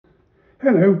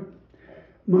Hello,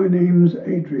 my name's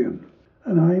Adrian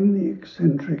and I'm the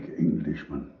eccentric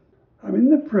Englishman. I'm in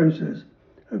the process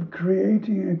of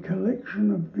creating a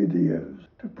collection of videos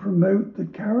to promote the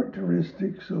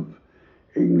characteristics of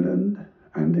England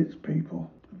and its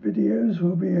people. The videos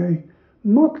will be a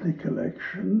motley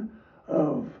collection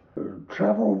of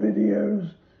travel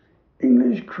videos,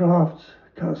 English crafts,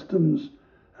 customs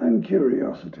and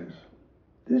curiosities.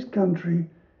 This country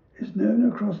is known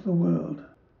across the world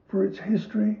for its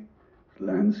history,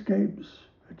 landscapes,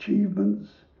 achievements,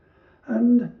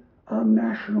 and our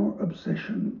national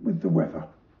obsession with the weather.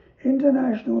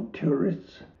 International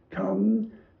tourists come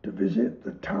to visit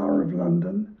the Tower of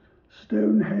London,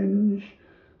 Stonehenge,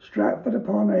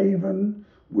 Stratford-upon-Avon,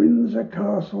 Windsor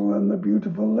Castle and the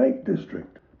beautiful Lake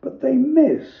District. But they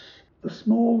miss the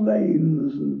small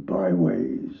lanes and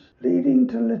byways leading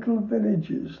to little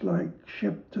villages like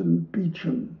Shepton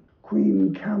Beecham,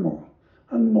 Queen Camel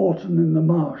and Moreton in the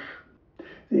Marsh.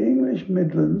 The English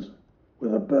Midlands were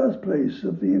the birthplace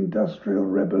of the Industrial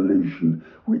Revolution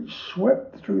which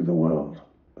swept through the world.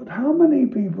 But how many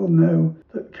people know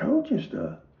that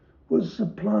Colchester was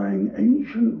supplying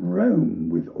ancient Rome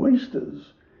with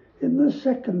oysters in the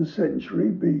 2nd century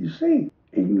BC?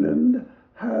 England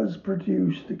has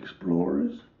produced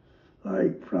explorers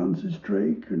like Francis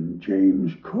Drake and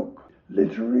James Cook,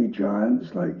 literary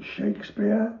giants like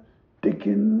Shakespeare,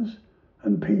 Dickens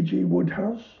and P.G.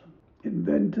 Wodehouse,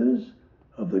 inventors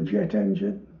of the jet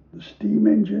engine, the steam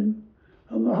engine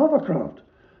and the hovercraft,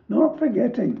 not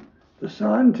forgetting the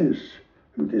scientists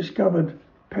who discovered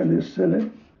penicillin,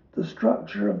 the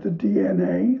structure of the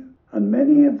DNA and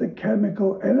many of the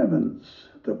chemical elements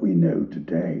that we know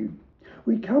today.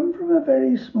 We come from a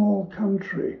very small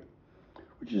country,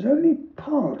 which is only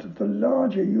part of the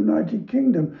larger United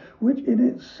Kingdom, which in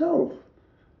itself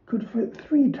could fit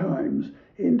 3 times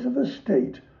into the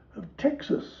state of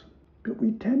Texas. But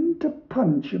we tend to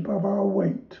punch above our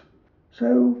weight.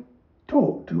 So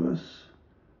talk to us,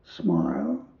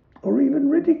 smile, or even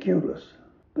ridicule us,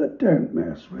 but don't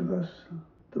mess with us.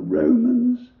 The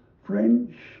Romans,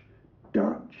 French,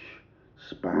 Dutch,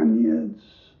 Spaniards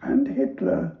and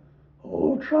Hitler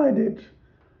all tried it,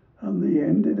 and they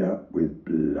ended up with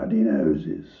bloody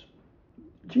noses.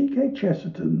 G.K.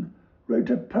 Chesterton wrote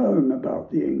a poem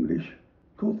about the English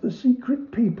called The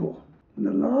Secret People, and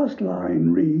the last line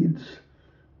reads,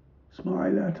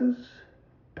 "Smile at us,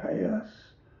 pay us,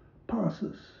 pass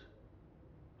us,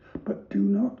 but do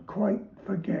not quite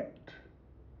forget,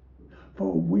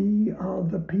 for we are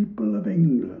the people of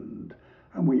England,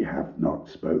 and we have not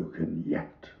spoken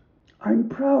yet." I'm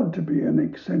proud to be an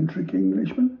eccentric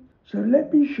Englishman, so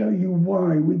let me show you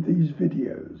why with these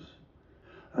videos.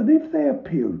 And if they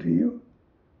appeal to you,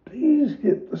 please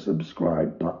hit the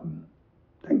subscribe button.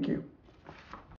 Thank you.